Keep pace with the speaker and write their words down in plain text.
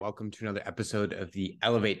Welcome to another episode of the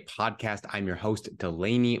Elevate podcast. I'm your host,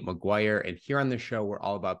 Delaney McGuire, and here on the show, we're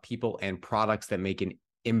all about people and products that make an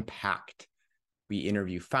impact. We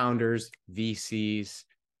interview founders, VCs,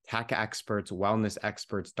 tech experts, wellness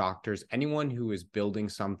experts, doctors, anyone who is building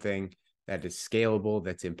something that is scalable,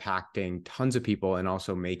 that's impacting tons of people and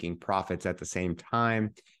also making profits at the same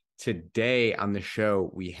time. Today on the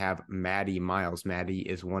show, we have Maddie Miles. Maddie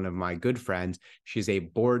is one of my good friends. She's a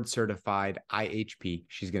board certified IHP.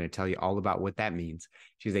 She's going to tell you all about what that means.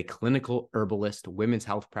 She's a clinical herbalist, women's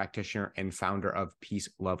health practitioner, and founder of Peace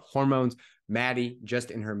Love Hormones. Maddie,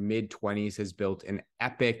 just in her mid-20s, has built an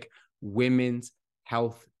epic women's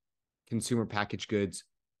health consumer packaged goods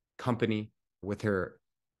company with her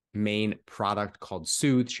main product called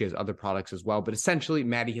Soothe. She has other products as well, but essentially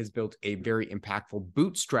Maddie has built a very impactful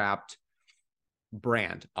bootstrapped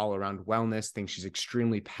brand all around wellness, things she's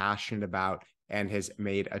extremely passionate about and has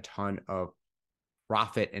made a ton of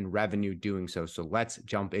profit and revenue doing so. So let's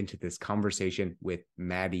jump into this conversation with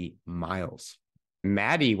Maddie Miles.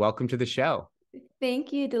 Maddie, welcome to the show.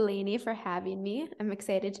 Thank you, Delaney, for having me. I'm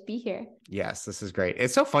excited to be here. Yes, this is great.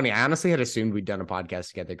 It's so funny. I honestly had assumed we'd done a podcast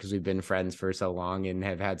together because we've been friends for so long and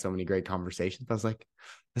have had so many great conversations. But I was like,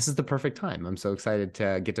 this is the perfect time. I'm so excited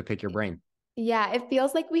to get to pick your brain. Yeah, it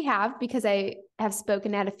feels like we have because I have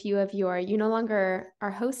spoken at a few of you no longer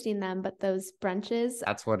are hosting them, but those brunches.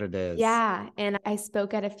 That's what it is. Yeah. And I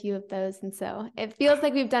spoke at a few of those. And so it feels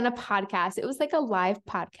like we've done a podcast. It was like a live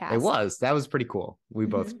podcast. It was. That was pretty cool.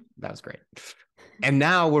 That was great. And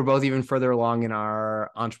now we're both even further along in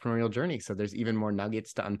our entrepreneurial journey. So there's even more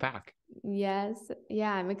nuggets to unpack. Yes.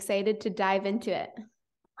 Yeah. I'm excited to dive into it.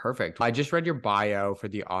 Perfect. I just read your bio for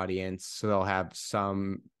the audience, so they'll have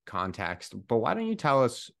some context. But why don't you tell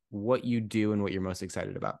us what you do and what you're most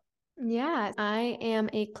excited about? Yeah, I am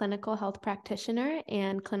a clinical health practitioner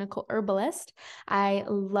and clinical herbalist. I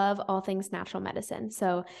love all things natural medicine.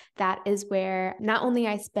 So that is where not only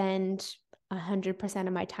I spend 100%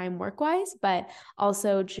 of my time work-wise, but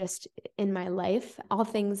also just in my life. All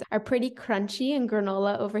things are pretty crunchy and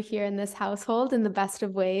granola over here in this household in the best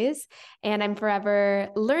of ways. And I'm forever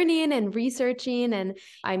learning and researching. And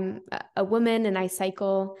I'm a woman and I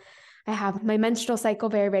have my menstrual cycle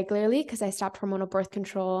very regularly because I stopped hormonal birth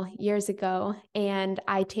control years ago, and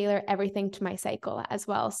I tailor everything to my cycle as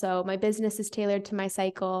well. So my business is tailored to my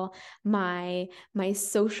cycle, my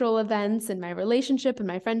social events and my relationship and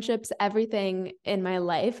my friendships, everything in my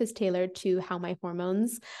life is tailored to how my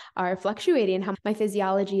hormones are fluctuating, how my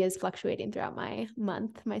physiology is fluctuating throughout my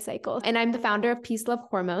month, my cycle. And I'm the founder of Peace Love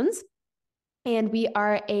Hormones, and we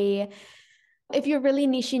are if you're really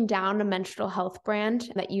niching down a menstrual health brand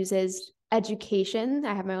that uses education,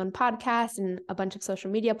 I have my own podcast and a bunch of social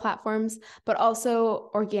media platforms, but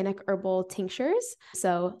also organic herbal tinctures.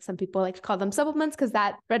 So some people like to call them supplements because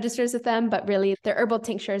that registers with them, but really they're herbal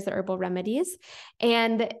tinctures, they're herbal remedies.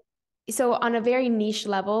 And so on a very niche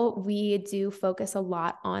level, we do focus a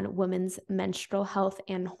lot on women's menstrual health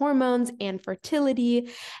and hormones and fertility.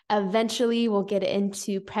 Eventually, we'll get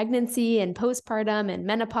into pregnancy and postpartum and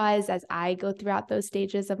menopause as I go throughout those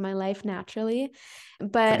stages of my life naturally.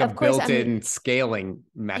 But like of course, built-in scaling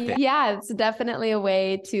method. Yeah, it's definitely a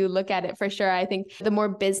way to look at it for sure. I think the more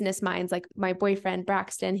business minds, like my boyfriend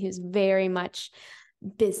Braxton, who's very much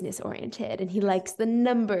business oriented and he likes the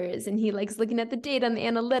numbers and he likes looking at the data and the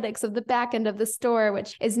analytics of the back end of the store,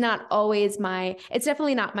 which is not always it's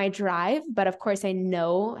definitely not my drive, but of course I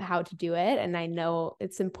know how to do it and I know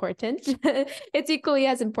it's important. It's equally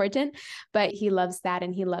as important, but he loves that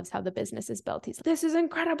and he loves how the business is built. He's like, this is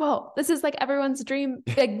incredible. This is like everyone's dream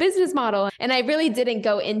like business model. And I really didn't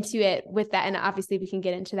go into it with that. And obviously we can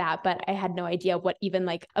get into that, but I had no idea what even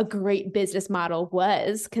like a great business model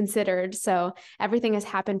was considered. So everything has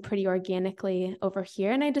happened pretty organically over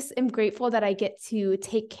here. And I just am grateful that I get to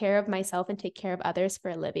take care of myself and take care of others for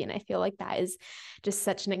a living. I feel like that is just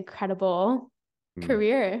such an incredible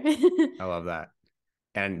career. I love that.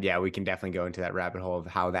 And yeah, we can definitely go into that rabbit hole of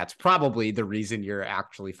how that's probably the reason you're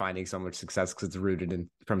actually finding so much success, because it's rooted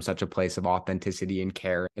from such a place of authenticity and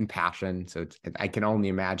care and passion. So I can only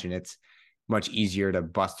imagine it's much easier to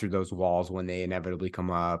bust through those walls when they inevitably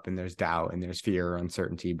come up and there's doubt and there's fear or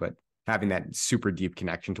uncertainty, but having that super deep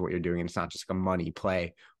connection to what you're doing, and it's not just like a money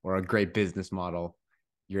play or a great business model,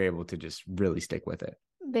 you're able to just really stick with it.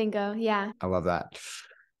 Bingo. Yeah. I love that.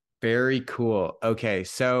 Very cool. Okay.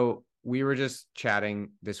 So we were just chatting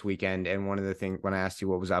this weekend, and one of the things when I asked you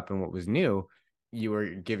what was up and what was new, you were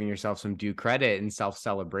giving yourself some due credit and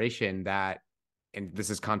self-celebration that, and this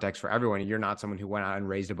is context for everyone, you're not someone who went out and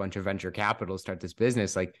raised a bunch of venture capital to start this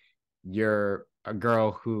business. Like, you're a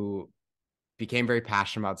girl who became very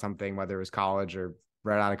passionate about something, whether it was college or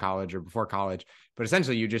right out of college or before college, but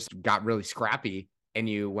essentially you just got really scrappy and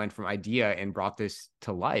you went from idea and brought this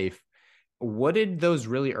to life. What did those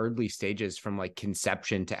really early stages from like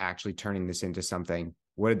conception to actually turning this into something,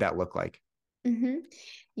 what did that look like? Mm-hmm.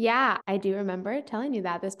 Yeah, I do remember telling you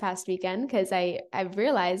that this past weekend because I've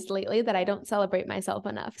realized lately that I don't celebrate myself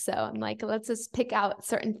enough. So I'm like, let's just pick out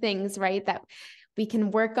certain things, right, that we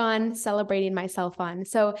can work on celebrating myself on.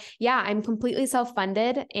 So yeah, I'm completely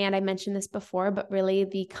self-funded. And I mentioned this before, but really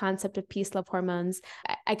the concept of peace love hormones,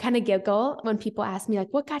 I kind of giggle when people ask me like,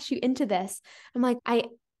 what got you into this? I'm like,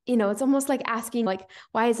 it's almost like asking like,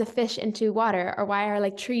 why is a fish into water, or why are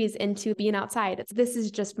like trees into being outside? This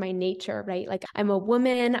is just my nature, right? Like I'm a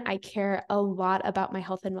woman. I care a lot about my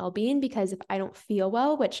health and well-being, because if I don't feel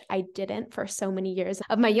well, which I didn't for so many years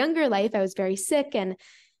of my younger life, I was very sick, and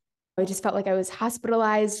I just felt like I was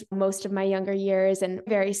hospitalized most of my younger years and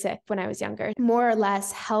very sick when I was younger. More or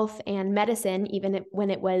less health and medicine, even when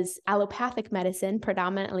it was allopathic medicine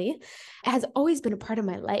predominantly, has always been a part of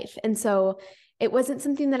my life. And so it wasn't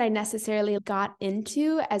something that I necessarily got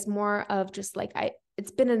into as more of just like, it's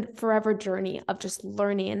been a forever journey of just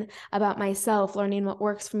learning about myself, learning what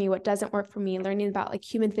works for me, what doesn't work for me, learning about like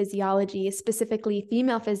human physiology, specifically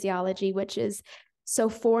female physiology, which is so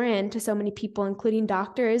foreign to so many people, including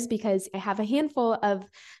doctors, because I have a handful of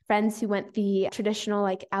friends who went the traditional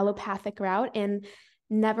like allopathic route and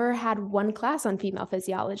never had one class on female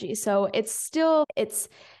physiology. So it's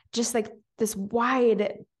just like this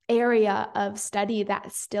wide area of study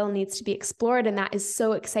that still needs to be explored. And that is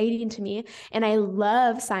so exciting to me. And I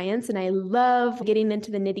love science and I love getting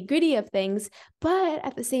into the nitty gritty of things. But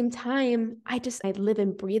at the same time, I live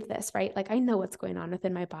and breathe this, right? Like I know what's going on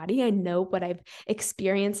within my body. I know what I've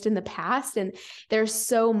experienced in the past. And there's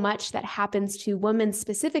so much that happens to women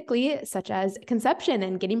specifically, such as conception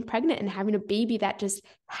and getting pregnant and having a baby, that just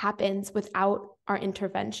happens without our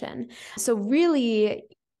intervention. So really,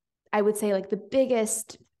 I would say like the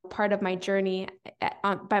biggest part of my journey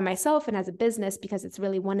by myself and as a business, because it's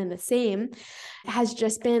really one and the same, has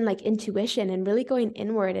just been like intuition and really going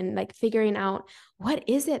inward and like figuring out what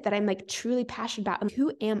is it that I'm like truly passionate about, and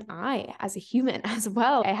who am I as a human as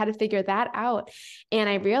well. I had to figure that out. And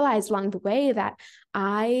I realized along the way that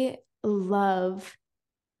I love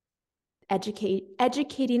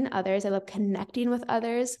educating others. I love connecting with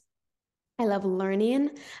others. I love learning.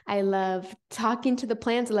 I love talking to the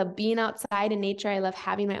plants. I love being outside in nature. I love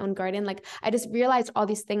having my own garden. Like I just realized all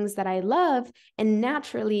these things that I love, and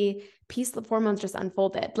naturally peace love hormones just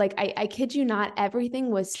unfolded. Like I kid you not,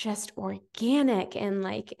 everything was just organic and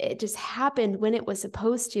like it just happened when it was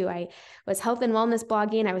supposed to. I was health and wellness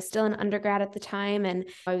blogging. I was still an undergrad at the time, and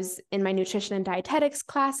I was in my nutrition and dietetics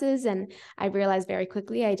classes. And I realized very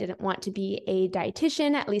quickly I didn't want to be a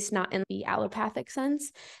dietitian, at least not in the allopathic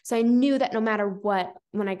sense. So I knew that no matter what,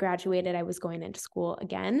 when I graduated, I was going into school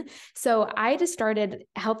again. So I just started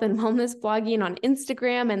health and wellness blogging on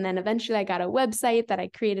Instagram. And then eventually I got a website that I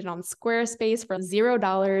created on Squarespace for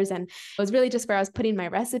 $0. And it was really just where I was putting my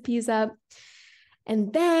recipes up.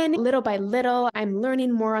 And then little by little, I'm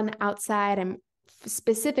learning more on the outside.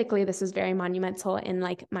 Specifically, this was very monumental in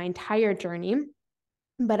like my entire journey,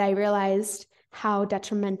 but I realized how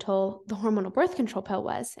detrimental the hormonal birth control pill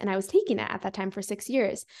was. And I was taking it at that time for 6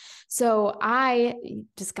 years. So I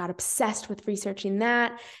just got obsessed with researching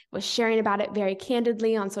that, was sharing about it very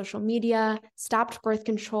candidly on social media, stopped birth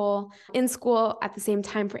control in school at the same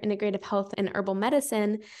time for integrative health and herbal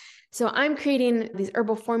medicine. So I'm creating these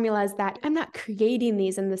herbal formulas that I'm not creating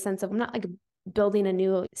these in the sense of I'm not like building a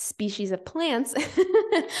new species of plants,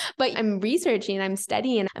 but I'm researching, I'm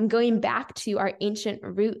studying, I'm going back to our ancient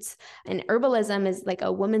roots. And herbalism is like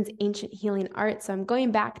a woman's ancient healing art. So I'm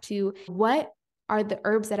going back to what are the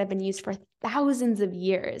herbs that have been used for thousands of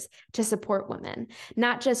years to support women,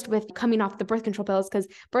 not just with coming off the birth control pills, because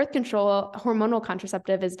birth control, hormonal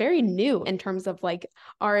contraceptive, is very new in terms of like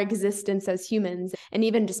our existence as humans, and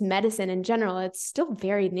even just medicine in general. It's still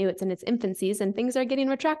very new. It's in its infancies, and things are getting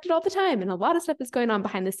retracted all the time. And a lot of stuff is going on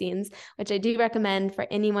behind the scenes, which I do recommend for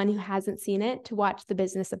anyone who hasn't seen it to watch The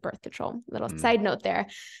Business of Birth Control. Little side note there.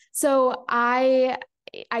 So I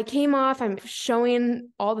came off, I'm showing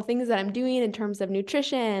all the things that I'm doing in terms of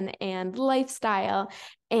nutrition and lifestyle,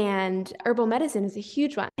 and herbal medicine is a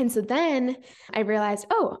huge one. And so then I realized,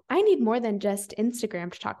 oh, I need more than just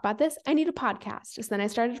Instagram to talk about this. I need a podcast. So then I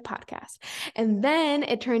started a podcast. And then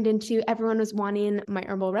it turned into everyone was wanting my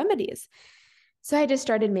herbal remedies. So I just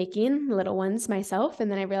started making little ones myself. And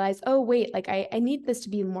then I realized, oh, wait, like I need this to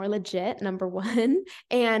be more legit, number one.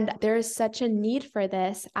 And there is such a need for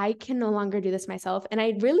this. I can no longer do this myself. And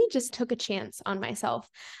I really just took a chance on myself.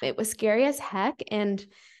 It was scary as heck.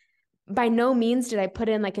 by no means did I put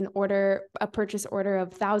in like a purchase order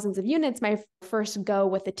of thousands of units. My first go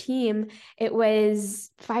with the team, it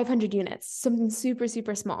was 500 units, something super,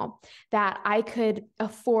 super small that I could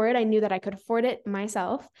afford. I knew that I could afford it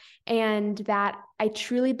myself, and that I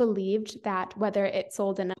truly believed that whether it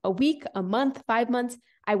sold in a week, a month, 5 months,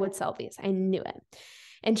 I would sell these. I knew it.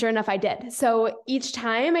 And sure enough, I did. So each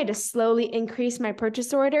time I just slowly increased my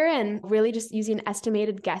purchase order and really just using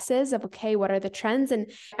estimated guesses of, okay, what are the trends?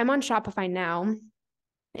 And I'm on Shopify now.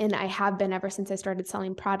 And I have been ever since I started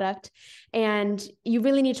selling product. And you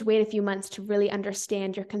really need to wait a few months to really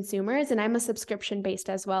understand your consumers. And I'm a subscription based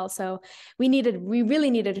as well. So we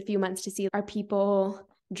really needed a few months to see, are people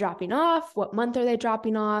dropping off? What month are they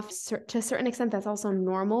dropping off? To a certain extent, that's also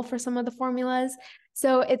normal for some of the formulas.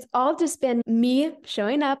 So it's all just been me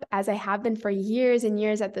showing up as I have been for years and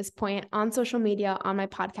years at this point on social media, on my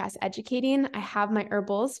podcast, educating. I have my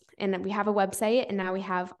herbals and we have a website, and now we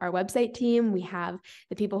have our website team. We have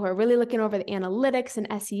the people who are really looking over the analytics and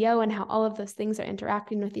SEO and how all of those things are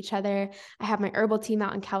interacting with each other. I have my herbal team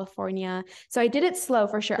out in California. So I did it slow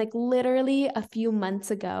for sure. Like literally a few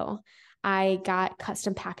months ago, I got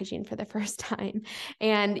custom packaging for the first time.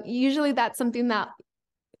 And usually that's something that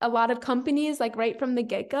a lot of companies, like right from the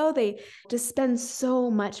get-go, they just spend so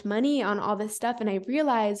much money on all this stuff. And I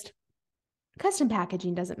realized custom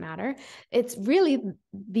packaging doesn't matter. It's really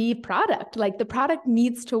the product. Like the product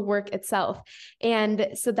needs to work itself. And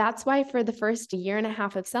so that's why for the first year and a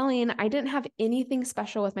half of selling, I didn't have anything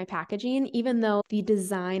special with my packaging, even though the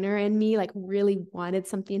designer in me like really wanted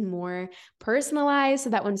something more personalized so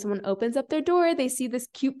that when someone opens up their door, they see this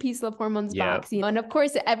cute piece of hormones box, And of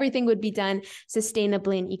course, everything would be done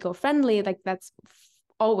sustainably and eco-friendly. Like that's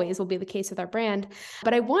always will be the case with our brand.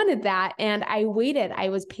 But I wanted that and I waited. I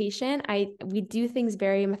was patient. We do things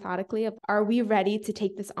very methodically. Are we ready to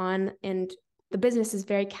take this on? And the business is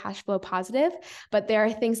very cash flow positive, but there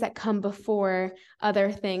are things that come before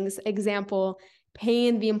other things. Example,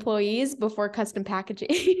 paying the employees before custom packaging.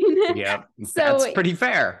 Yep. So that's pretty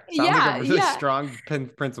fair. Sounds like a really strong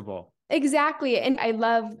principle. Exactly. And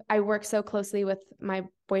I work so closely with my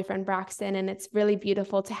boyfriend, Braxton, and it's really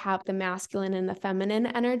beautiful to have the masculine and the feminine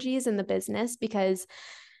energies in the business because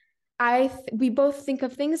we both think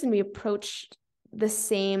of things and we approach the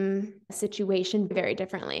same situation very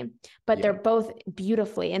differently, but they're both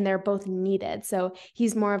beautifully and they're both needed. So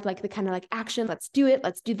he's more of like the kind of like action, let's do it,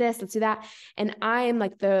 let's do this, let's do that. And I'm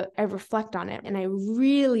like I reflect on it and I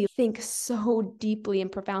really think so deeply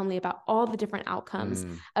and profoundly about all the different outcomes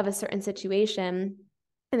of a certain situation.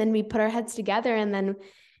 And then we put our heads together and then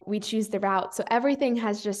we choose the route. So everything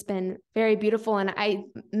has just been very beautiful. And I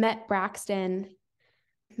met Braxton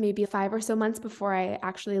maybe 5 or so months before I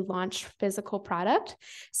actually launched physical product.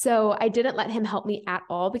 So I didn't let him help me at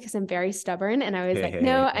all because I'm very stubborn. And I was like,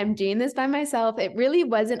 no, I'm doing this by myself. It really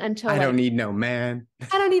wasn't until I don't need no man.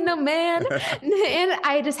 I don't need no man. And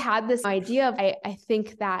I just had this idea of, I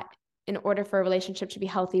think that in order for a relationship to be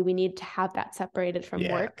healthy, we need to have that separated from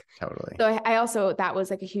work. Totally. So I also, that was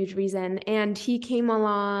like a huge reason. And he came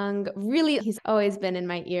along really, he's always been in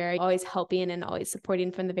my ear, always helping and always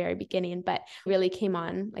supporting from the very beginning, but really came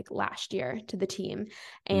on like last year to the team.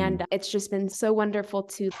 And it's just been so wonderful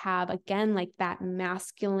to have, again, like that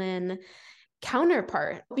masculine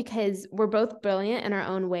counterpart because we're both brilliant in our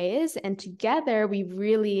own ways. And together we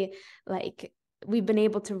really we've been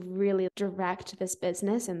able to really direct this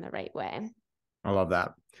business in the right way. I love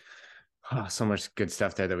that. Oh, so much good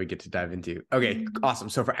stuff there that we get to dive into. Okay, awesome.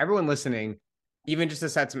 So for everyone listening, even just to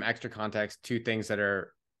set some extra context, 2 things that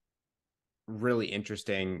are really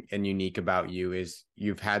interesting and unique about you is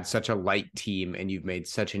you've had such a light team and you've made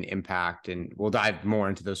such an impact, and we'll dive more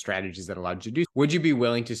into those strategies that allowed you to do. Would you be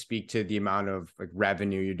willing to speak to the amount of like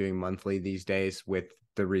revenue you're doing monthly these days with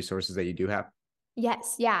the resources that you do have?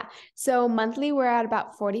 Yes. Yeah. So monthly we're at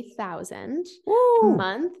about 40,000 a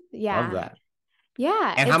month. Yeah. Love that.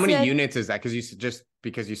 Yeah. And how many units is that?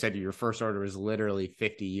 Because you said your first order was literally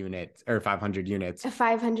 50 units or 500 units.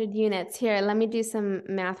 500 units. Here, let me do some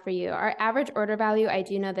math for you. Our average order value, I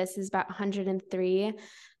do know this is about 103.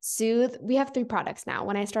 Soothe, we have 3 products now.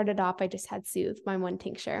 When I started off, I just had Soothe, my one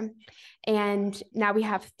tincture. And now we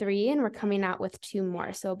have 3 and we're coming out with 2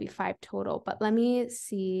 more. So it'll be 5 total. But let me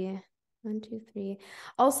see. 1, 2, 3.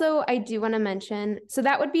 Also, I do want to mention, so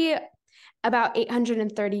that would be about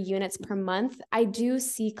 830 units per month. I do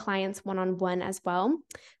see clients one-on-one as well.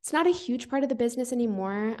 It's not a huge part of the business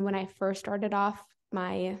anymore. When I first started off,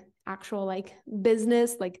 my actual like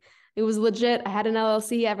business. Like it was legit. I had an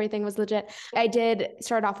LLC, everything was legit. I did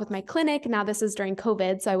start off with my clinic. Now this is during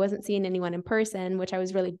COVID, so I wasn't seeing anyone in person, which I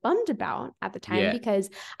was really bummed about at the time because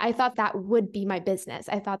I thought that would be my business.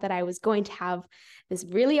 I thought that I was going to have this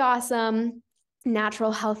really awesome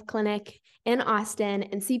natural health clinic in Austin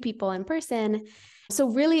and see people in person. So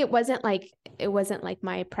really it wasn't like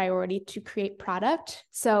my priority to create product.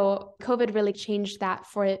 So COVID really changed that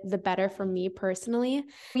for the better for me personally.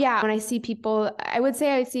 Yeah, when I see people, I would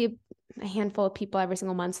say I see a handful of people every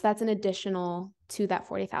single month. So that's an additional to that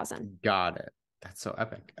 40,000. Got it. That's so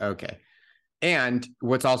epic. Okay. And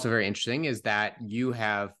what's also very interesting is that you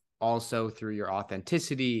have also, through your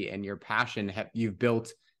authenticity and your passion, you've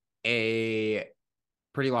built a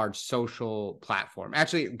pretty large social platform.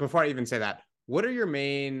 Actually, before I even say that, what are your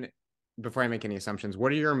main, before I make any assumptions,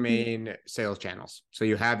 what are your main sales channels? So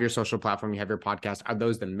you have your social platform, you have your podcast. Are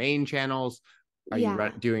those the main channels? Are you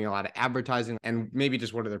doing a lot of advertising? And maybe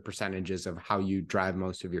just what are the percentages of how you drive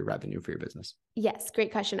most of your revenue for your business? Yes,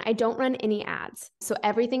 great question. I don't run any ads. So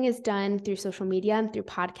everything is done through social media and through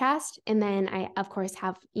podcast. And then I, of course,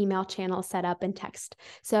 have email channels set up and text.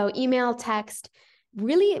 So email, text,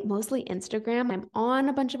 really mostly Instagram. I'm on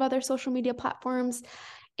a bunch of other social media platforms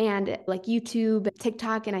and like YouTube,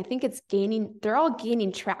 TikTok, and I think they're all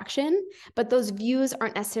gaining traction, but those views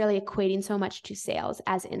aren't necessarily equating so much to sales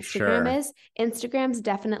as Instagram is. Instagram's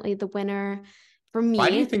definitely the winner for me. Why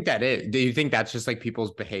do you think that is? Do you think that's just like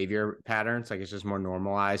people's behavior patterns? Like it's just more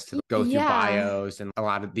normalized to go through bios, and a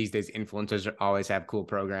lot of these days influencers always have cool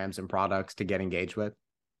programs and products to get engaged with?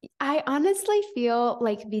 I honestly feel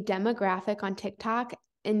like the demographic on TikTok,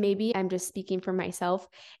 and maybe I'm just speaking for myself,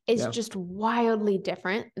 is just wildly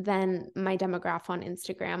different than my demographic on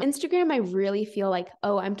Instagram. Instagram, I really feel like,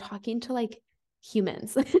 oh, I'm talking to like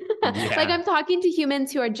humans. Like I'm talking to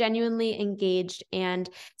humans who are genuinely engaged. And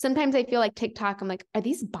sometimes I feel like TikTok, I'm like, are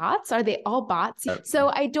these bots? Are they all bots? So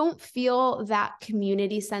I don't feel that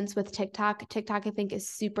community sense with TikTok. TikTok, I think, is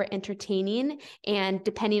super entertaining, and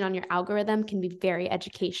depending on your algorithm can be very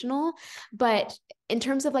educational. But in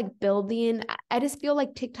terms of like building, I just feel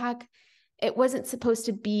like TikTok, it wasn't supposed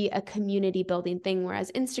to be a community building thing.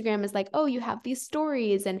 Whereas Instagram is like, oh, you have these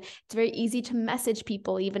stories and it's very easy to message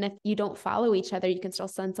people. Even if you don't follow each other, you can still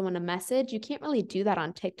send someone a message. You can't really do that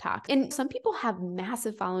on TikTok. And some people have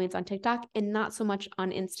massive followings on TikTok and not so much on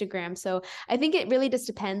Instagram. So I think it really just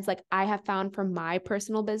depends. Like I have found for my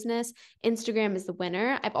personal business, Instagram is the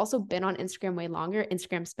winner. I've also been on Instagram way longer.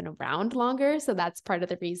 Instagram's been around longer. So that's part of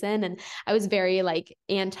the reason. And I was very like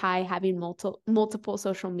anti having multiple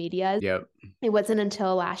social medias. It wasn't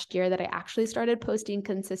until last year that I actually started posting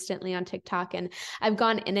consistently on TikTok, and I've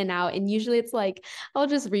gone in and out, and usually it's like, I'll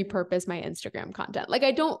just repurpose my Instagram content. Like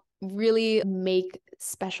I don't really make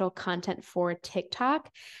special content for TikTok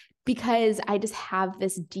because I just have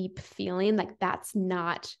this deep feeling like that's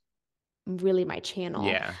not really my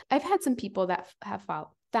channel. I've had some people that have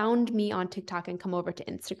found me on TikTok and come over to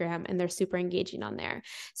Instagram, and they're super engaging on there.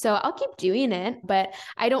 So I'll keep doing it, but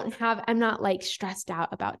I'm not like stressed out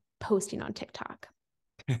about posting on TikTok.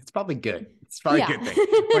 It's probably good. It's probably a good thing.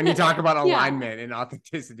 When you talk about alignment and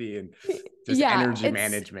authenticity and just energy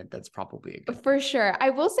management, that's probably a good thing. For sure.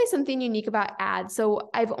 I will say something unique about ads.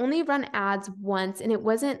 So I've only run ads once, and it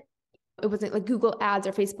wasn't like Google ads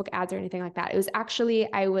or Facebook ads or anything like that. It was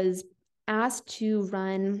actually, I was asked to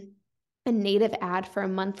run a native ad for a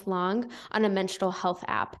month long on a menstrual health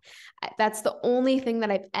app. That's the only thing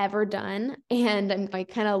that I've ever done. And I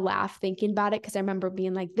kind of laugh thinking about it because I remember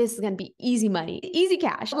being like, this is going to be easy money, easy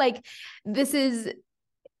cash. Like this is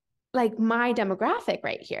like my demographic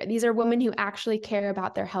right here. These are women who actually care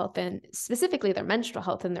about their health and specifically their menstrual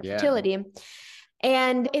health and their fertility.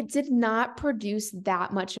 And it did not produce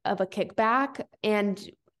that much of a kickback. And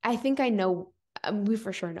I think we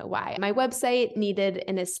for sure know why. My website needed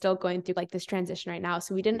and is still going through like this transition right now.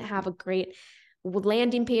 So we didn't have a great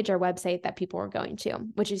landing page or website that people were going to,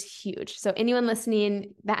 which is huge. So anyone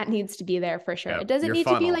listening, that needs to be there for sure. It doesn't need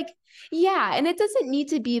to be like, and it doesn't need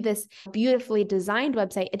to be this beautifully designed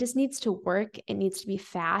website. It just needs to work. It needs to be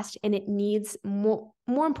fast, and it needs more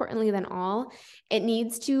importantly than all, it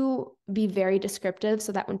needs to be very descriptive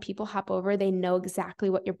so that when people hop over, they know exactly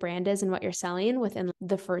what your brand is and what you're selling within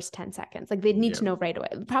the first 10 seconds. Like they need to know right away,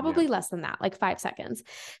 probably less than that, like 5 seconds.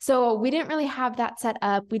 So we didn't really have that set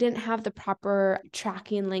up. We didn't have the proper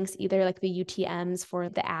tracking links either, like the UTMs for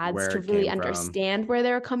the ads to really understand where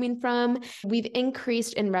they're coming from. We've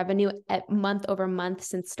increased in revenue at month over month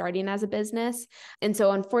since starting as a business. And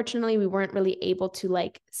so unfortunately, we weren't really able to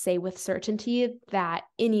like say with certainty that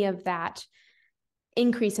any of that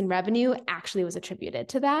increase in revenue actually was attributed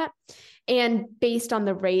to that. And based on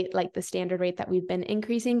the rate, like the standard rate that we've been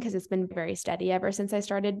increasing, because it's been very steady ever since I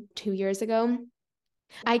started 2 years ago,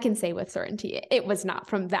 I can say with certainty it was not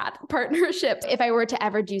from that partnership. If I were to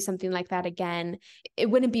ever do something like that again, it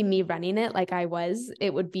wouldn't be me running it like I was.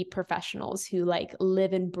 It would be professionals who like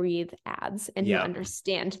live and breathe ads and who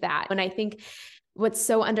understand that. And I think what's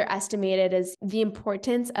so underestimated is the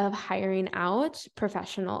importance of hiring out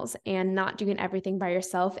professionals and not doing everything by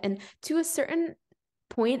yourself. And to a certain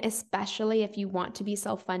point, especially if you want to be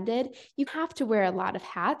self-funded, you have to wear a lot of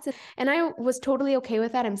hats. And I was totally okay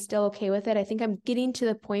with that. I'm still okay with it. I think I'm getting to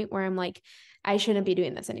the point where I'm like, I shouldn't be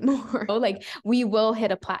doing this anymore. Like we will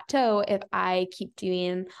hit a plateau if I keep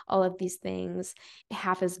doing all of these things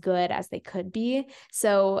half as good as they could be.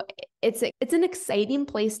 So it's an exciting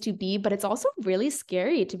place to be, but it's also really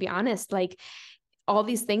scary, to be honest. Like all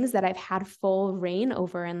these things that I've had full reign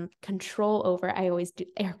over and control over. I always do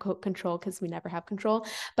air quote control because we never have control,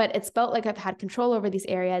 but it's felt like I've had control over these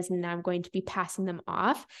areas and now I'm going to be passing them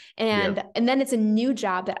off. And then it's a new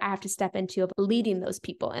job that I have to step into of leading those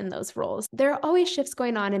people in those roles. There are always shifts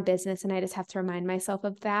going on in business and I just have to remind myself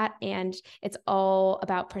of that. And it's all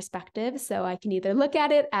about perspective. So I can either look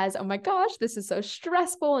at it as, oh my gosh, this is so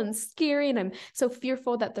stressful and scary and I'm so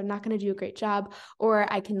fearful that they're not going to do a great job, or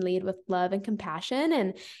I can lead with love and compassion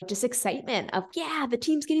and just excitement of, yeah, the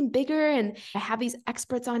team's getting bigger and I have these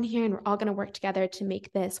experts on here and we're all going to work together to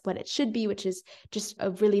make this what it should be, which is just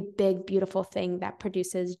a really big, beautiful thing that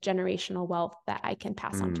produces generational wealth that I can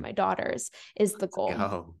pass on to my daughters is the goal.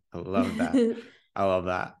 Oh, I love that. I love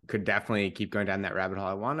that. Could definitely keep going down that rabbit hole.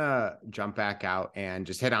 I want to jump back out and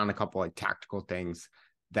just hit on a couple like tactical things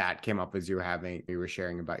that came up as you were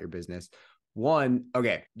sharing about your business. One,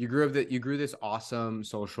 okay, you grew this awesome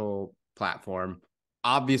social platform.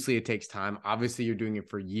 Obviously it takes time. Obviously you're doing it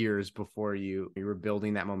for years before you were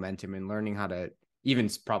building that momentum and learning how to even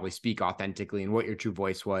probably speak authentically and what your true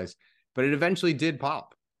voice was, but it eventually did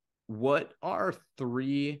pop. What are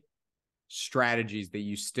 3 strategies that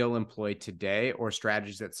you still employ today, or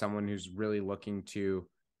strategies that someone who's really looking to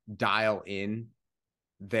dial in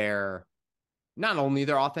their, not only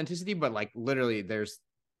their authenticity, but like literally there's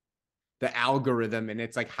the algorithm and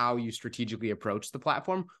it's like how you strategically approach the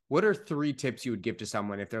platform? What are 3 tips you would give to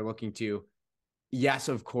someone if they're looking to, yes,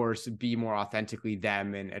 of course, be more authentically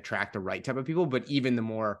them and attract the right type of people, but even the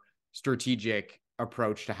more strategic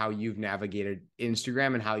approach to how you've navigated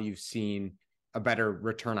Instagram and how you've seen a better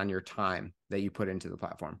return on your time that you put into the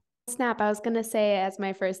platform? Snap. I was going to say as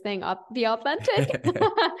my first thing, be authentic.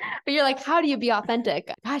 But you're like, how do you be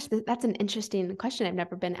authentic? Gosh, that's an interesting question. I've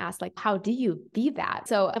never been asked, like, how do you be that?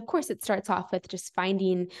 So of course it starts off with just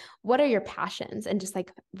finding what are your passions and just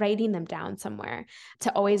like writing them down somewhere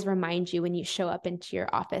to always remind you when you show up into your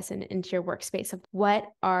office and into your workspace of what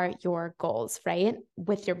are your goals, right?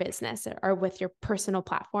 With your business or with your personal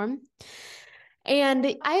platform.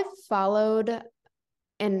 And I've followed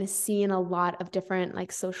and seen a lot of different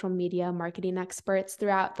like social media marketing experts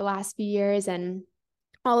throughout the last few years, and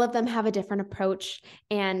all of them have a different approach.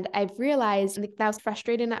 And I've realized that was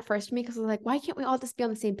frustrating at first for me because I was like, why can't we all just be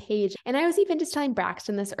on the same page? And I was even just telling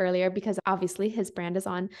Braxton this earlier because obviously his brand is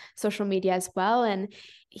on social media as well. And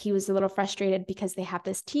he was a little frustrated because they have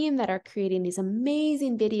this team that are creating these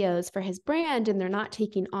amazing videos for his brand and they're not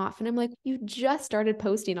taking off. And I'm like, you just started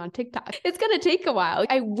posting on TikTok. It's going to take a while.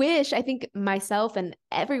 I think myself and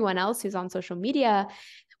everyone else who's on social media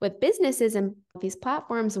with businesses and these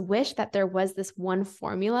platforms wish that there was this one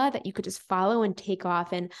formula that you could just follow and take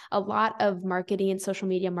off. And a lot of marketing and social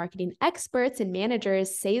media marketing experts and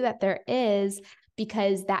managers say that there is,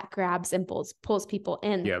 because that grabs and pulls people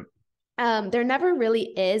in. Yep. There never really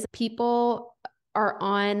is. People are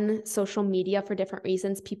on social media for different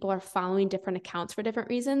reasons. People are following different accounts for different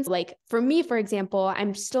reasons. Like for me, for example,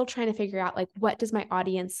 I'm still trying to figure out like, what does my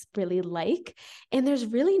audience really like? And there's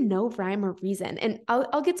really no rhyme or reason. And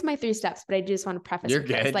I'll get to my 3 steps, but I just want to preface You're with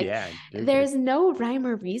good. this. Like, Yeah, there's no rhyme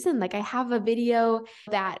or reason. Like I have a video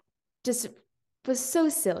that just was so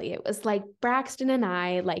silly. It was like Braxton and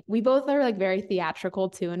I, like we both are like very theatrical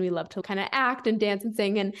too. And we love to kind of act and dance and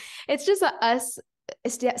sing. And it's just us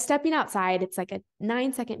stepping outside. It's like a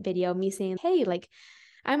 9-second video, me saying, hey, like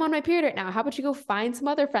I'm on my period right now. How about you go find some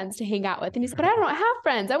other friends to hang out with? And he's, but I don't have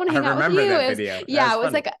friends. I want to hang out with you. That video. Yeah, it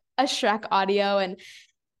was like a Shrek audio. And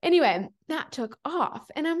anyway, that took off.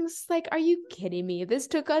 And I'm just like, are you kidding me? This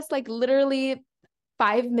took us like literally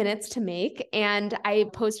 5 minutes to make. And I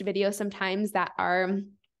post videos sometimes that are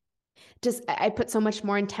just, I put so much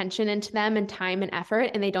more intention into them and time and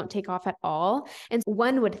effort, and they don't take off at all. And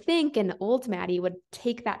one would think an old Maddie would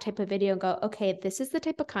take that type of video and go, okay, this is the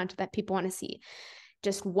type of content that people want to see.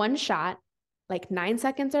 just one shot, like 9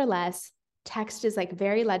 seconds or less. Text is like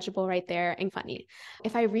very legible right there and funny.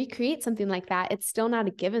 If I recreate something like that, it's still not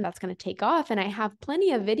a given that's going to take off. And I have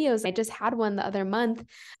plenty of videos. I just had one the other month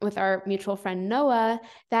with our mutual friend Noah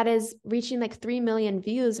that is reaching like 3 million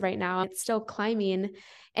views right now. It's still climbing.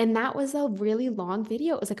 And that was a really long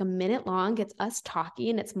video. It was like a minute long. It's us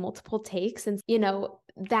talking, it's multiple takes. And,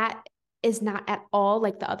 that is not at all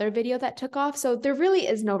like the other video that took off. So there really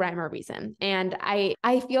is no rhyme or reason. And I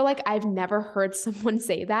feel like I've never heard someone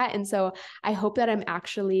say that. And so I hope that I'm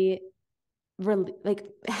actually like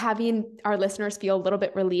having our listeners feel a little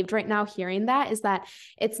bit relieved right now hearing that, is that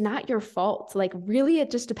it's not your fault. Like really,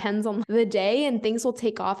 it just depends on the day and things will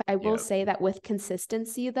take off. I will say that with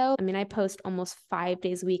consistency though, I mean, I post almost 5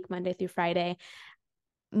 days a week, Monday through Friday,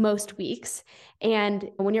 most weeks. And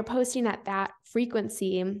when you're posting at that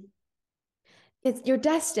frequency, you're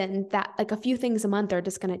destined that like a few things a month are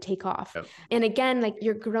just going to take off. And again, like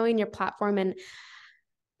you're growing your platform, and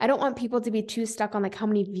I don't want people to be too stuck on like how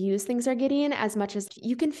many views things are getting, as much as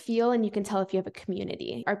you can feel and you can tell if you have a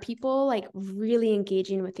community. Are people like really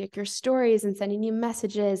engaging with your stories and sending you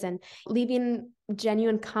messages and leaving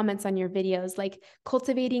genuine comments on your videos? Like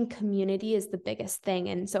cultivating community is the biggest thing.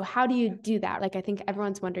 And so how do you do that? Like, I think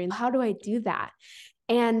everyone's wondering, how do I do that?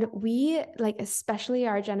 And we, like, especially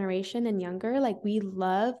our generation and younger, like we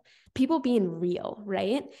love people being real,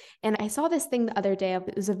 right? And I saw this thing the other day.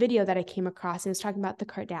 It was a video that I came across, and it was talking about the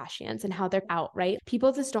Kardashians and how they're out, right?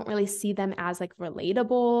 People just don't really see them as like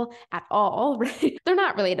relatable at all, right? They're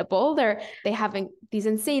not relatable. They have these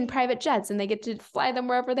insane private jets and they get to fly them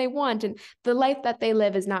wherever they want. And the life that they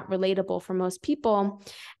live is not relatable for most people.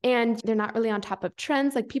 And they're not really on top of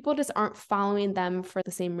trends. Like people just aren't following them for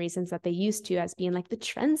the same reasons that they used to, as being like the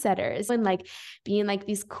trendsetters and like being like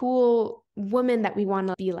these cool women that we want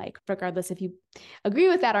to be like, regardless if you agree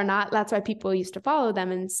with that or not. That's why people used to follow them,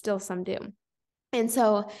 and still some do. And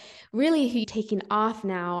so really who taking off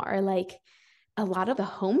now are like a lot of the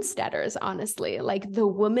homesteaders, honestly, like the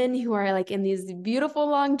women who are like in these beautiful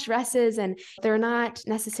long dresses, and they're not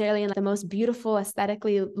necessarily in like the most beautiful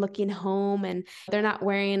aesthetically looking home, and they're not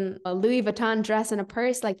wearing a Louis Vuitton dress and a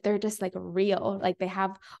purse. Like they're just like real, like they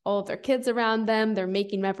have all of their kids around them. They're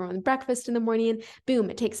making everyone breakfast in the morning. Boom,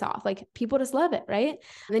 it takes off. Like people just love it, right?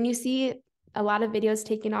 And then you see a lot of videos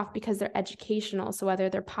taking off because they're educational. So whether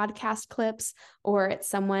they're podcast clips or it's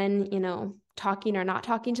someone, talking or not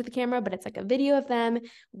talking to the camera, but it's like a video of them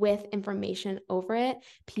with information over it,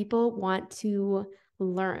 people want to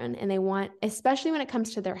learn, and they want, especially when it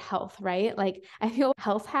comes to their health, right? Like I feel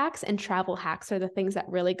health hacks and travel hacks are the things that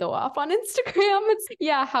really go off on Instagram. It's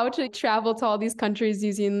how to travel to all these countries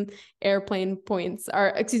using airplane points, or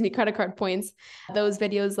excuse me, credit card points. Those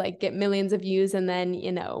videos like get millions of views, and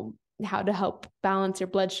then, how to help balance your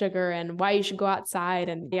blood sugar and why you should go outside,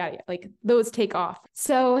 and like those take off.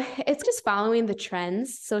 So it's just following the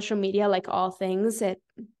trends. Social media, like all things, it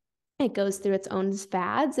goes through its own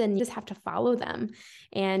fads, and you just have to follow them.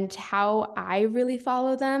 And how I really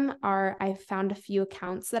follow them are, I found a few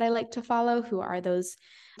accounts that I like to follow who are those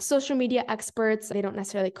social media experts. They don't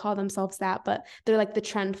necessarily call themselves that, but they're like the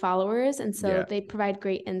trend followers. And so they provide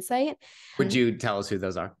great insight. Would you tell us who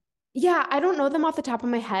those are? Yeah, I don't know them off the top of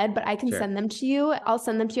my head, but I can send them to you. I'll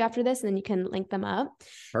send them to you after this, and then you can link them up.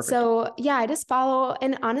 Perfect. So I just follow.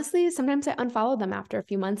 And honestly, sometimes I unfollow them after a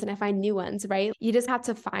few months and I find new ones, right? You just have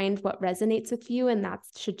to find what resonates with you. And that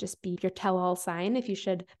should just be your tell-all sign if you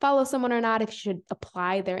should follow someone or not, if you should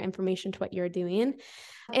apply their information to what you're doing.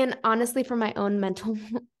 And honestly, for my own mental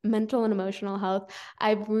and emotional health,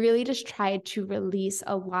 I've really just tried to release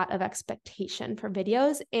a lot of expectation for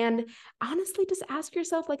videos. And honestly, just ask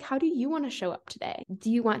yourself, like, how do you want to show up today? Do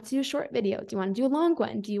you want to do a short video? Do you want to do a long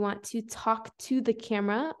one? Do you want to talk to the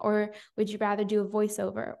camera, or would you rather do a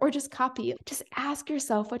voiceover or just copy? Just ask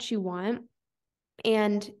yourself what you want.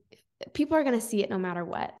 And people are going to see it no matter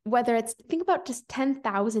what. Whether it's, think about just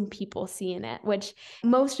 10,000 people seeing it, which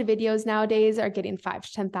most videos nowadays are getting 5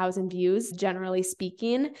 to 10,000 views, generally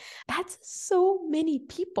speaking. That's so many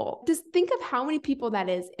people. Just think of how many people that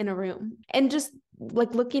is in a room, and just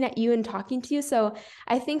like looking at you and talking to you. So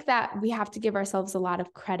I think that we have to give ourselves a lot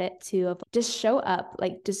of credit to just show up,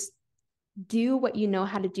 like just do what you know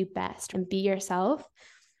how to do best and be yourself,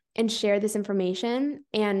 and share this information,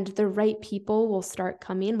 and the right people will start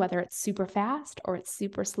coming, whether it's super fast or it's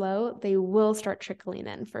super slow. They will start trickling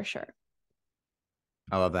in for sure.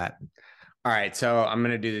 I love that. All right. So I'm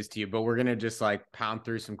going to do this to you, but we're going to just like pound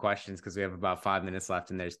through some questions because we have about 5 minutes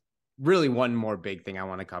left, and there's really one more big thing I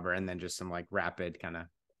want to cover, and then just some like rapid kind of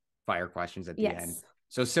fire questions at the end.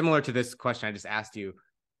 So similar to this question I just asked you,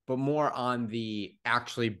 but more on the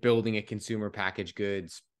actually building a consumer packaged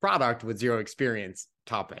goods product with zero experience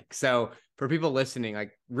topic. So for people listening,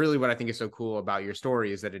 like really what I think is so cool about your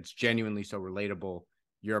story is that it's genuinely so relatable.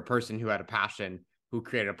 You're a person who had a passion, who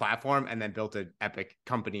created a platform and then built an epic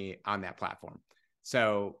company on that platform.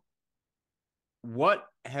 So what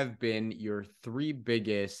have been your 3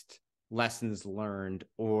 biggest lessons learned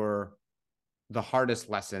or the hardest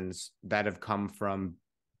lessons that have come from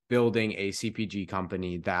building a CPG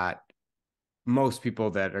company that most people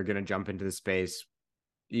that are going to jump into the space,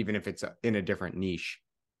 even if it's in a different niche,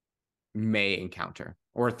 may encounter?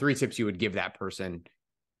 Or 3 tips you would give that person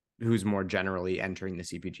who's more generally entering the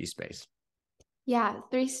CPG space? Yeah,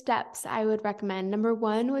 3 steps I would recommend. Number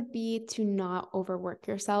 1 would be to not overwork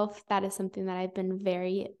yourself. That is something that I've been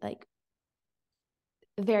very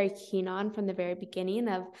keen on from the very beginning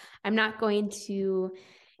of I'm not going to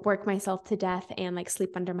work myself to death and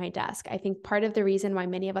sleep under my desk. I think part of the reason why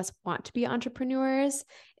many of us want to be entrepreneurs,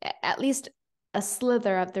 at least a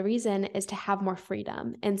slither of the reason, is to have more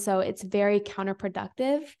freedom. And so it's very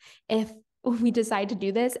counterproductive if we decide to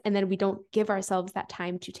do this and then we don't give ourselves that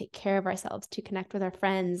time to take care of ourselves, to connect with our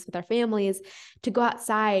friends, with our families, to go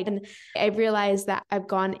outside. And I realized that I've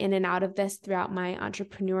gone in and out of this throughout my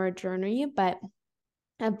entrepreneur journey, but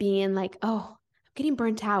of being like, oh, I'm getting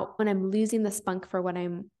burnt out when I'm losing the spunk for what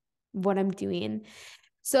I'm doing.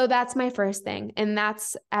 So that's my first thing. And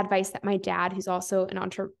that's advice that my dad, who's also an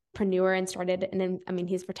entrepreneur and started,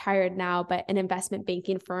 he's retired now, but an investment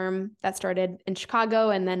banking firm that started in Chicago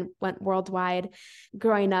and then went worldwide.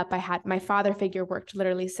 Growing up, I had my father figure worked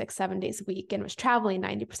literally 6-7 days a week and was traveling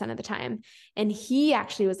 90% of the time. And he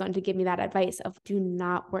actually was on to give me that advice of do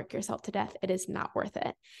not work yourself to death. It is not worth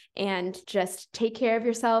it. And just take care of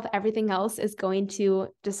yourself. Everything else is going to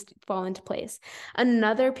just fall into place.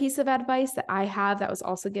 Another piece of advice that I have that was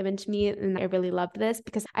also given to me, and I really loved this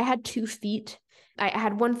because I had 2 feet. I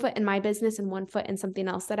had 1 foot in my business and 1 foot in something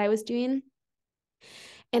else that I was doing.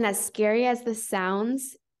 And as scary as this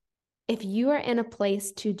sounds, if you are in a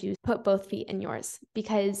place to put both feet in yours,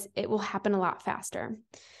 because it will happen a lot faster.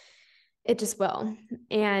 It just will.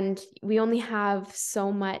 And we only have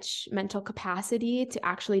so much mental capacity to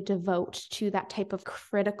actually devote to that type of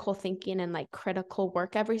critical thinking and critical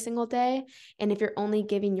work every single day. And if you're only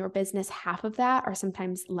giving your business half of that, or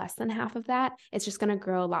sometimes less than half of that, it's just going to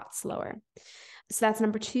grow a lot slower. So that's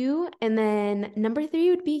number 2. And then number 3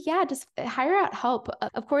 would be, just hire out help.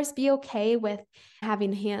 Of course, be okay with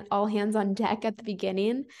having all hands on deck at the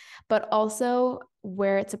beginning, but also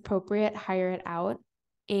where it's appropriate, hire it out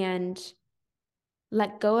and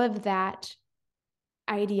let go of that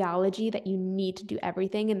ideology that you need to do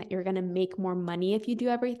everything and that you're going to make more money if you do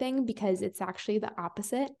everything, because it's actually the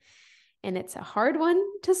opposite. And it's a hard one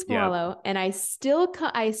to swallow. Yep. And I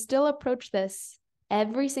still approach this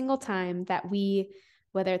every single time that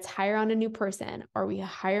whether it's hire on a new person or we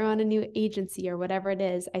hire on a new agency or whatever it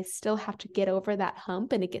is, I still have to get over that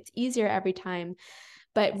hump, and it gets easier every time.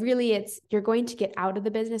 But really you're going to get out of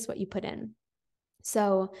the business what you put in.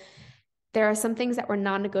 So there are some things that were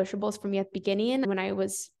non-negotiables for me at the beginning. When I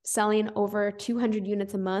was selling over 200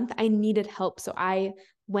 units a month, I needed help. So I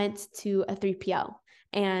went to a 3PL,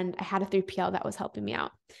 and I had a 3PL that was helping me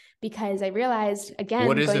out because I realized, again,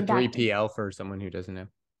 what is a 3PL for someone who doesn't know?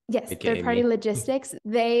 Yes, third-party logistics.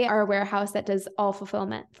 They are a warehouse that does all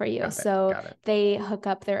fulfillment for you. So they hook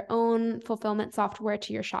up their own fulfillment software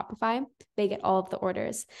to your Shopify. They get all of the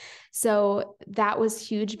orders. So that was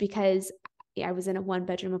huge because I was in a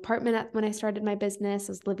 1-bedroom apartment when I started my business.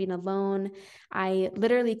 I was living alone. I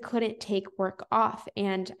literally couldn't take work off.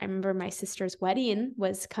 And I remember my sister's wedding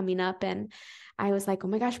was coming up, and I was like, oh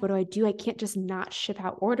my gosh, what do I do? I can't just not ship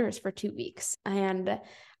out orders for 2 weeks. And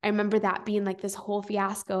I remember that being this whole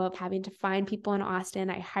fiasco of having to find people in Austin.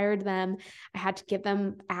 I hired them. I had to give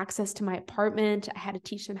them access to my apartment. I had to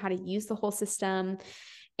teach them how to use the whole system.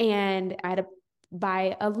 And I had to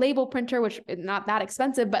buy a label printer, which is not that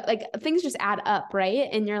expensive, but things just add up, right?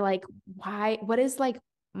 And you're like, why? What is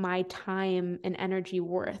my time and energy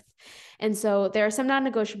worth? And so there are some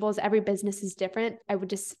non-negotiables. Every business is different. I would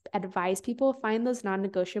just advise people find those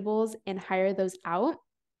non-negotiables and hire those out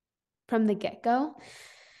from the get-go,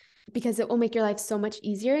 because it will make your life so much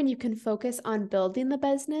easier and you can focus on building the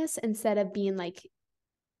business instead of being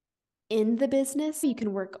in the business. You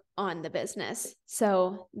can work on the business.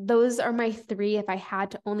 So those are my 3. If I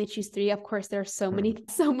had to only choose 3, of course, there are so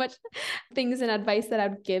much things and advice that I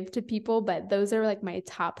would give to people, but those are my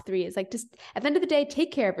top 3. Is just at the end of the day,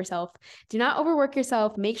 take care of yourself. Do not overwork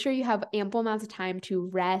yourself. Make sure you have ample amounts of time to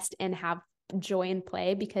rest and have joy and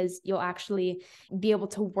play, because you'll actually be able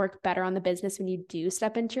to work better on the business when you do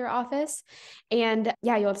step into your office. And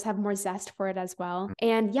yeah, you'll just have more zest for it as well.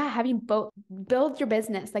 And yeah, having both build your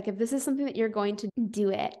business. Like if this is something that you're going to do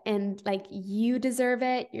it, and like you deserve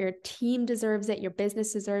it, your team deserves it, your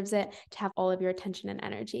business deserves it, to have all of your attention and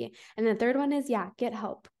energy. And the third one is, yeah, get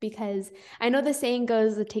help. Because I know the saying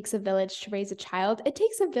goes, it takes a village to raise a child. It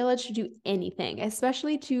takes a village to do anything,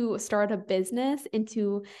 especially to start a business and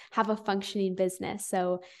to have a functioning business.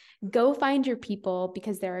 So go find your people,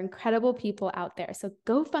 because there are incredible people out there. So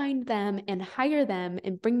go find them and hire them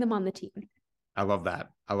and bring them on the team. I love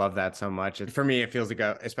that. I love that so much. And for me, it feels like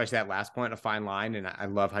especially that last point, a fine line. And I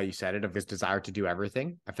love how you said it, of this desire to do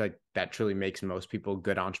everything. I feel like that truly makes most people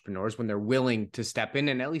good entrepreneurs, when they're willing to step in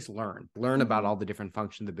and at least learn about all the different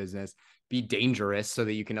functions of the business, be dangerous so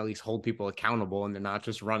that you can at least hold people accountable, and they're not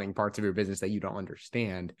just running parts of your business that you don't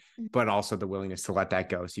understand, but also the willingness to let that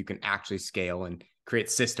go so you can actually scale and create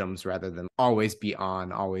systems rather than always be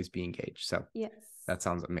on, always be engaged. So yes, that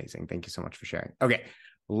sounds amazing. Thank you so much for sharing. Okay.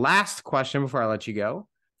 Last question before I let you go.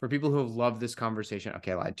 For people who have loved this conversation,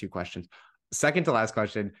 okay, I had 2 questions. Second to last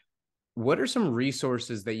question, what are some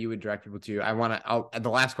resources that you would direct people to? The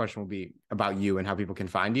last question will be about you and how people can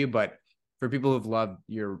find you. But for people who've loved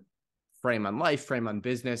your frame on life, frame on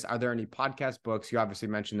business, are there any podcast books? You obviously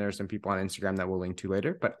mentioned there are some people on Instagram that we'll link to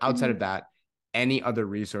later, but outside of that, any other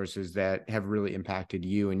resources that have really impacted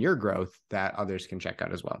you and your growth that others can check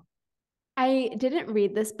out as well? I didn't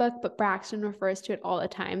read this book, but Braxton refers to it all the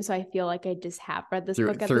time. So I feel like I just have read this book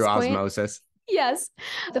at this point. Through osmosis. Yes.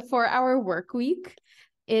 The 4-Hour Work Week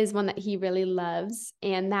is one that he really loves.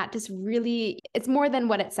 And that just really, it's more than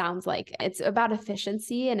what it sounds like. It's about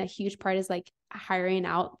efficiency. And a huge part is like hiring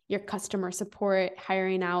out your customer support,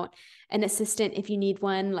 hiring out an assistant if you need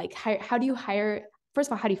one. Like how do you hire? First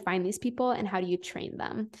of all, how do you find these people and how do you train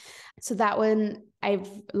them? So that one, I've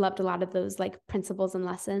loved a lot of those like principles and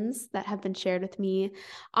lessons that have been shared with me.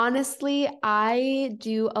 Honestly, I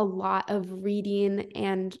do a lot of reading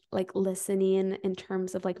and like listening in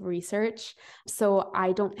terms of like research. So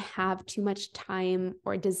I don't have too much time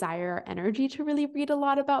or desire or energy to really read a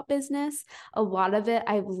lot about business. A lot of it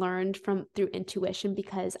I've learned through intuition,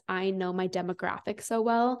 because I know my demographic so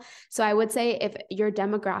well. So I would say if your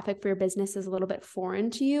demographic for your business is a little bit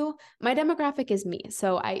foreign to you, my demographic is me.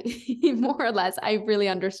 So I more or less, I really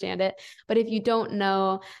understand it. But if you don't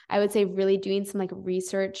know, I would say really doing some like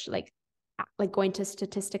research, like going to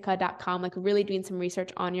statistica.com, like really doing some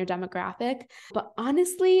research on your demographic. But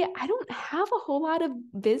honestly, I don't have a whole lot of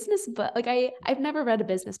business, but like I've never read a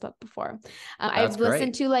business book before. I've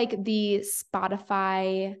listened to like the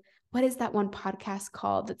Spotify, what is that one podcast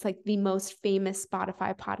called? That's like the most famous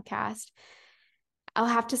Spotify podcast. I'll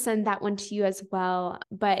have to send that one to you as well,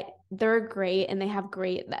 but they're great and they have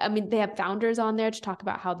they have founders on there to talk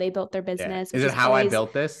about how they built their business. Yeah. Is it How I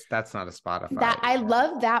Built This? That's not a Spotify. I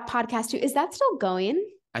love that podcast too. Is that still going?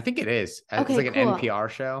 I think it is. Okay, it's like cool. an NPR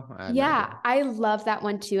show. Yeah, I love that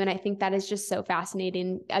one too. And I think that is just so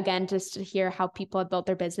fascinating, again, just to hear how people have built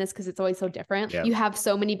their business, because it's always so different. Yep. You have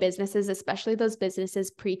so many businesses, especially those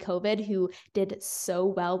businesses pre-COVID, who did so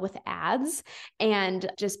well with ads and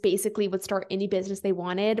just basically would start any business they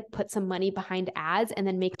wanted, put some money behind ads, and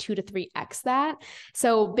then make 2 to 3x that.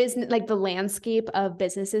 So business, like the landscape of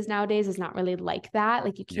businesses nowadays is not really like that.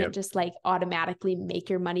 Like you can't just like automatically make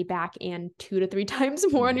your money back and 2 to 3 times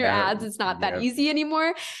more on your ads. It's not that easy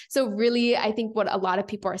anymore. So really, I think what a lot of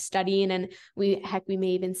people are studying, and we may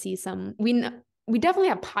even see some, we definitely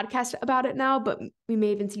have podcasts about it now, but we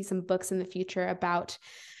may even see some books in the future about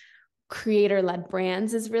creator-led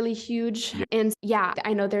brands is really huge. And yeah,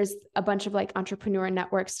 I know there's a bunch of like entrepreneur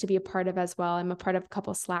networks to be a part of as well. I'm a part of a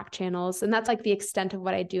couple Slack channels, and that's like the extent of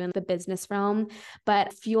what I do in the business realm.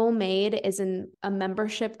 But Fuel Made is a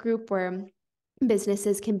membership group where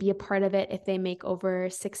businesses can be a part of it if they make over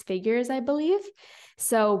 6 figures, I believe.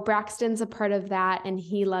 So Braxton's a part of that and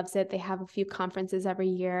he loves it. They have a few conferences every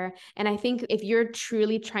year. And I think if you're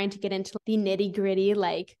truly trying to get into the nitty-gritty,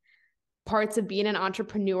 like parts of being an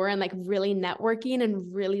entrepreneur and like really networking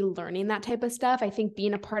and really learning that type of stuff, I think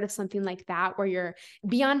being a part of something like that, where you're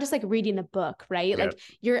beyond just like reading a book, right? Like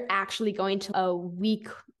you're actually going to a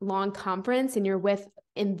week-long conference and you're with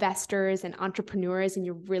investors and entrepreneurs and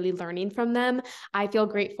you're really learning from them. I feel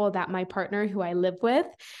grateful that my partner, who I live with,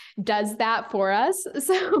 does that for us.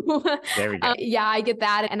 So there we go. Yeah, I get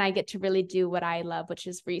that. And I get to really do what I love, which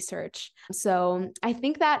is research. So I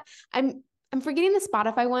think that I'm forgetting the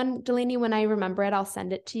Spotify one, Delaney. When I remember it, I'll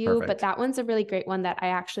send it to you. Perfect. But that one's a really great one that I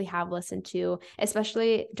actually have listened to,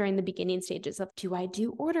 especially during the beginning stages of, do I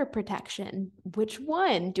do order protection? Which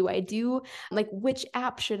one do I do? Like, which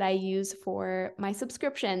app should I use for my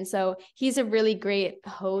subscription? So he's a really great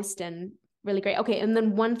host and really great. Okay. And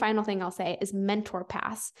then one final thing I'll say is Mentor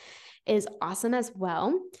Pass is awesome as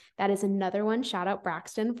well. That is another one. Shout out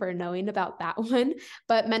Braxton for knowing about that one.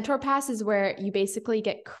 But Mentor Pass is where you basically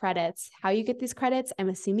get credits. How you get these credits, I'm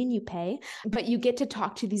assuming you pay, but you get to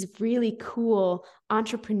talk to these really cool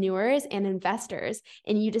entrepreneurs and investors,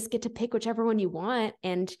 and you just get to pick whichever one you want.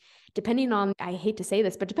 And depending on, I hate to say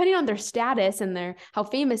this, but depending on their status and how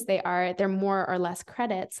famous they are, they're more or less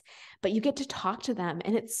credits, but you get to talk to them,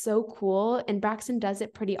 and it's so cool. And Braxton does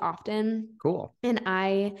it pretty often. Cool. And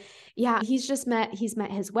he's met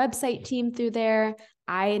his website team through there.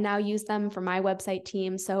 I now use them for my website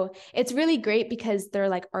team. So it's really great because they're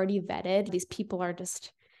like already vetted. These people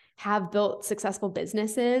have built successful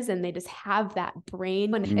businesses, and they just have that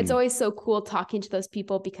brain. And it's always so cool talking to those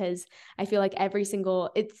people, because I feel like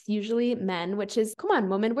it's usually men, which is, come on,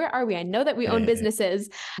 woman, where are we? I know that we own businesses,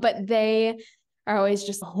 but they are always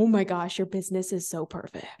just, oh my gosh, your business is so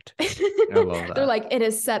perfect. I love that. They're like, it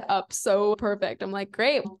is set up so perfect. I'm like,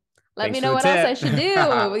 great. Let Thanks me know for what the else I tip. should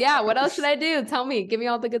do. Yeah. What else should I do? Tell me, give me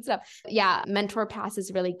all the good stuff. Yeah. Mentor Pass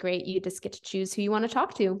is really great. You just get to choose who you want to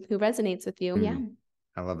talk to, who resonates with you. Yeah.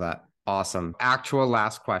 I love that. Awesome. Actual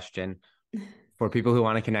last question for people who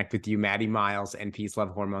want to connect with you, Maddie Miles and Peace Love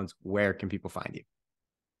Hormones, where can people find you?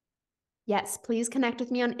 Yes, please connect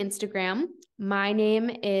with me on Instagram. My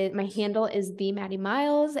handle is the Maddie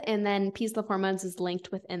Miles, and then Peace Love Hormones is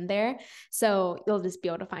linked within there. So you'll just be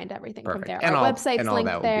able to find everything from there. And our website's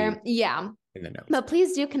linked there. Yeah. In the notes. But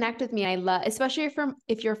please do connect with me. I love, especially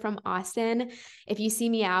if you're from Austin, if you see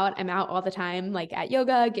me out, I'm out all the time, like at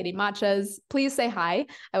yoga, getting matchas. Please say hi.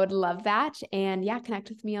 I would love that. And yeah, connect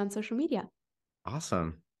with me on social media.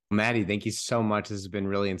 Awesome. Maddie, thank you so much. This has been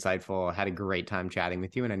really insightful. I had a great time chatting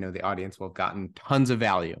with you, and I know the audience will have gotten tons of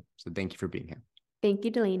value. So thank you for being here. Thank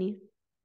you, Delaney.